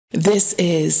This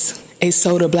is a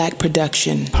Soda Black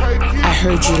production. I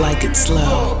heard you like it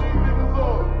slow.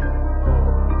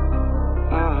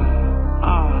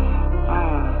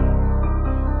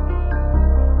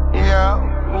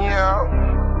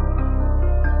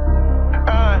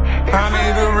 I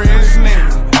need a rich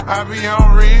nigga, I be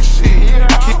on rich shit.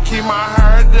 Keep my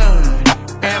hair done,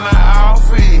 and an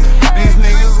outfit. These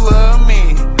niggas love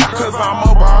me, cause I'm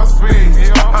a boss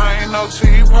bitch. I ain't no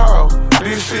cheap hoe,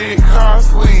 this shit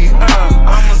costly.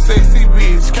 I'm a sexy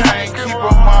bitch, can't keep them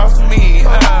off me.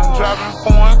 Driving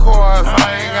foreign cars,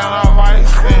 I ain't got no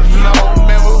license. No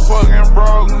members fucking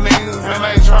broke niggas, and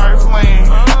they trifling.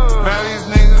 Now these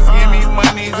niggas give me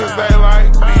money cause they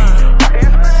like me.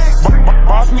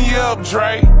 Boss me up,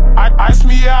 Drake. Ice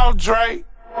me out, Drake.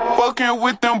 Fucking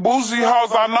with them bougie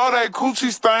hoes, I know they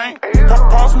coochie stink.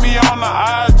 Post me on the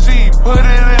IG, put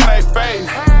it in they face.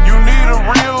 You need a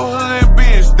real hood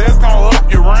bitch, that's gon'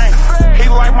 up your rank. He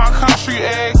like my country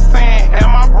accent and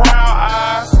my brown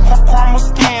eyes. Caramel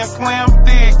skin, slim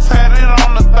thick, tatted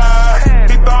on the thigh.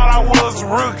 He thought I was a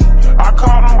rookie, I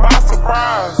caught him by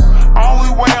surprise.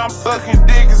 Only way I'm sucking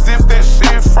dick is if that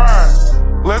shit fires.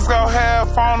 Let's go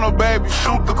have fun, baby,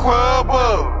 shoot the club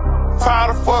up.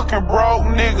 Tired of fucking broke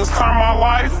niggas, turn my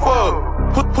life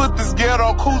up. Put this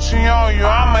ghetto coochie on you,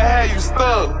 I'ma have you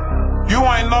stuck. You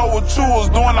ain't know what you was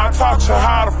doing, I taught you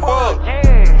how to fuck.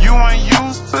 You ain't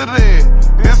used to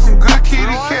that, this some good kitty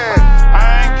cat.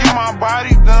 I ain't get my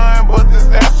body done, but this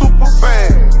ass super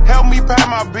fat. Help me pay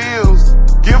my bills,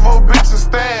 give a bitch a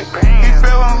stack. He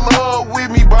fell in love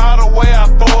with me, by the way I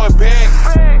throw it back.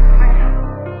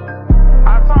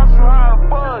 I taught you how to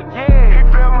fuck, yeah.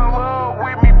 He fell in love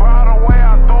with me, by the way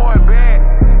I throw it back.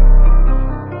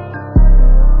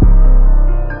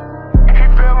 He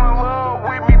fell in love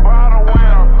with me, by the way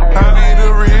I throw it back. I need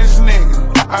a rich nigga,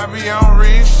 I be on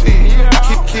rich shit.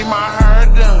 Keep my hair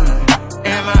done,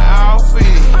 and an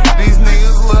outfit. These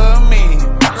niggas love me,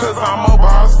 cause I'm a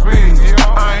boss bitch.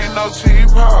 I ain't no cheap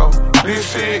hoe,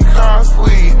 this shit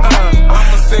costly.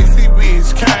 I'm a sexy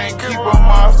bitch, can't keep them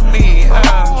off me.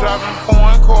 Driving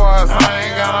foreign cars, I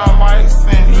ain't got no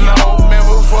license. No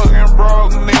members fucking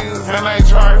broke niggas, and they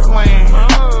trifling.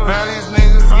 Now these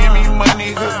niggas give me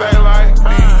money cause they like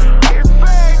me.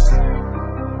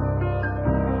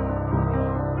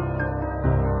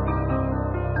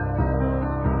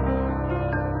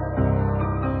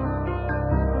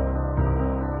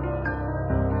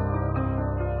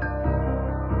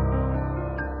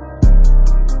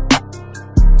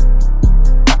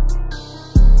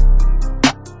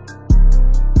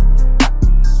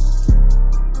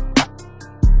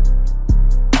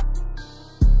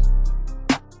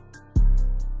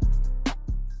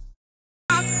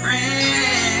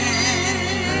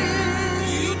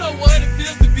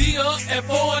 At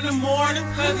 4 in the morning,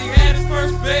 cause he had his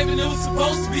first baby and it was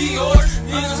supposed to be yours.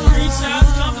 Niggas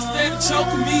screenshots come to steady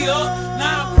choking me up.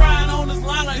 Now I'm crying on this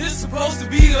line like it's supposed to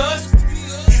be us.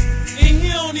 And he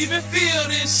don't even feel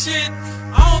this shit.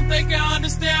 I don't think I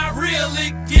understand how real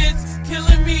it gets.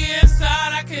 Killing me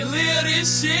inside, I can't live this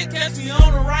shit. Catch me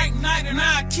on the right night and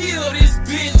I kill this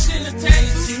bitch in the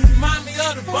taxi. Remind me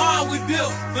of the bar we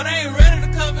built, but I ain't ready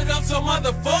to cover it up, so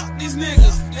motherfuck these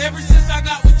niggas. Ever since I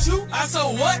got with you, I so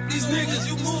what these niggas?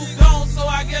 You moved on, so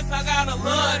I guess I gotta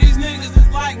love these niggas.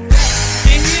 It's like that.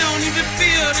 And he don't even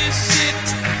feel this shit.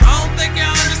 I don't think I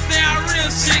understand how